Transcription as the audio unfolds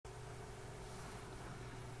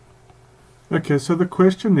Okay, so the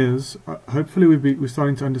question is, hopefully we're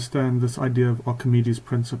starting to understand this idea of Archimedes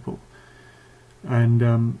Principle.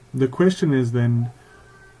 And the question is then,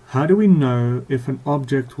 how do we know if an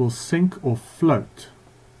object will sink or float?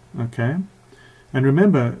 Okay, and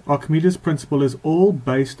remember, Archimedes Principle is all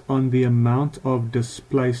based on the amount of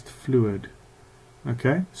displaced fluid.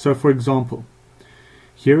 Okay, so for example,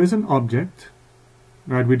 here is an object,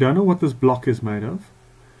 right? We don't know what this block is made of.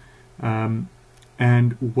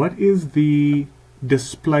 And what is the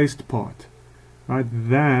displaced part? Right,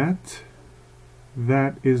 that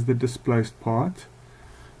is the displaced part.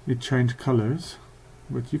 We change colors,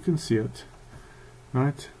 but you can see it.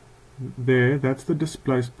 Right, there, that's the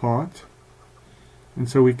displaced part. And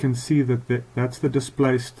so we can see that that's the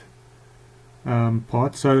displaced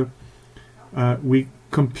part. So we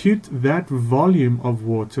compute that volume of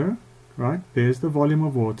water, right? There's the volume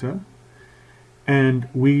of water. And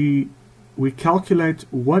we calculate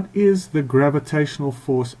what is the gravitational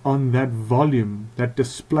force on that volume, that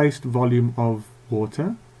displaced volume of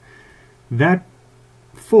water. That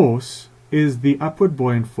force is the upward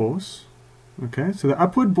buoyant force. Okay, so the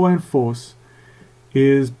upward buoyant force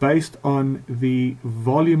is based on the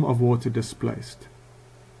volume of water displaced.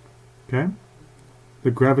 Okay,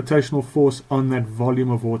 the gravitational force on that volume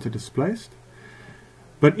of water displaced.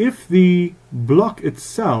 But if the block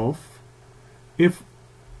itself, if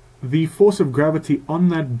the force of gravity on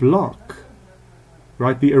that block,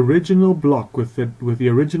 right, the original block with the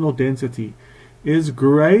original density is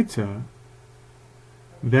greater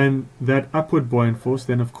than that upward buoyant force,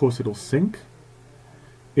 then of course it'll sink.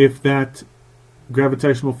 If that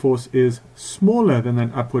gravitational force is smaller than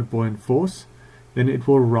that upward buoyant force, then it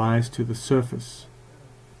will rise to the surface.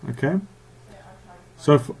 Okay,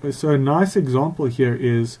 so a nice example here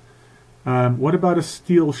is, what about a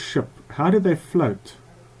steel ship? How do they float?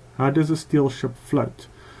 How does a steel ship float?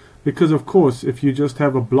 Because of course, if you just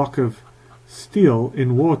have a block of steel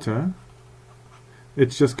in water,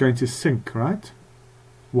 it's just going to sink, right?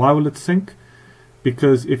 Why will it sink?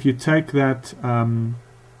 Because if you take that,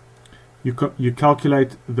 you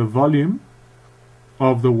calculate the volume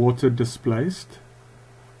of the water displaced,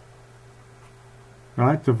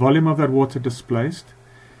 right? The volume of that water displaced,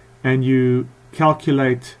 and you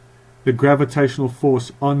calculate the gravitational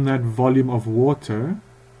force on that volume of water,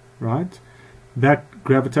 right? That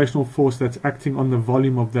gravitational force that's acting on the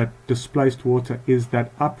volume of that displaced water is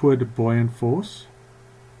that upward buoyant force.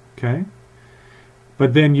 Okay,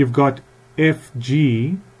 but then you've got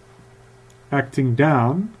Fg acting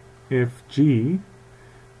down, Fg,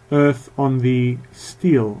 Earth on the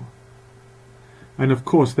steel. And of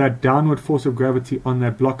course that downward force of gravity on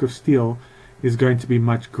that block of steel is going to be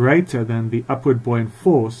much greater than the upward buoyant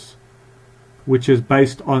force, which is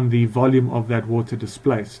based on the volume of that water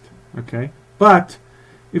displaced. Okay, but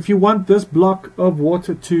if you want this block of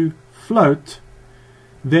water to float,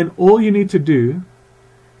 then all you need to do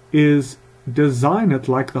is design it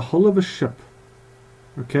like the hull of a ship.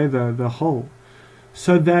 Okay, the hull,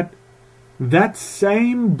 so that that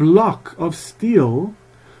same block of steel,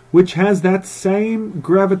 which has that same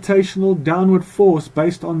gravitational downward force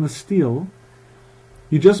based on the steel,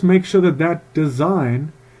 you just make sure that that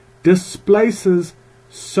design displaces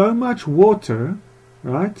so much water,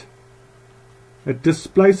 right? It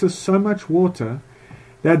displaces so much water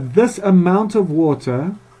that this amount of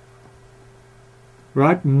water,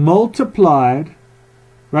 right, multiplied,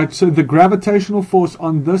 right, so the gravitational force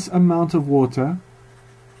on this amount of water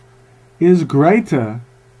is greater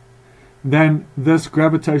than this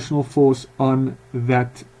gravitational force on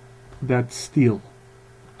that steel.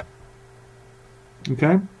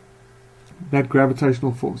 Okay, that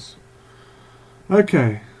gravitational force.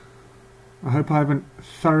 Okay, I hope I haven't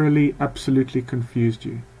thoroughly, absolutely confused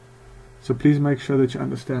you. So please make sure that you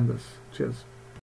understand this. Cheers.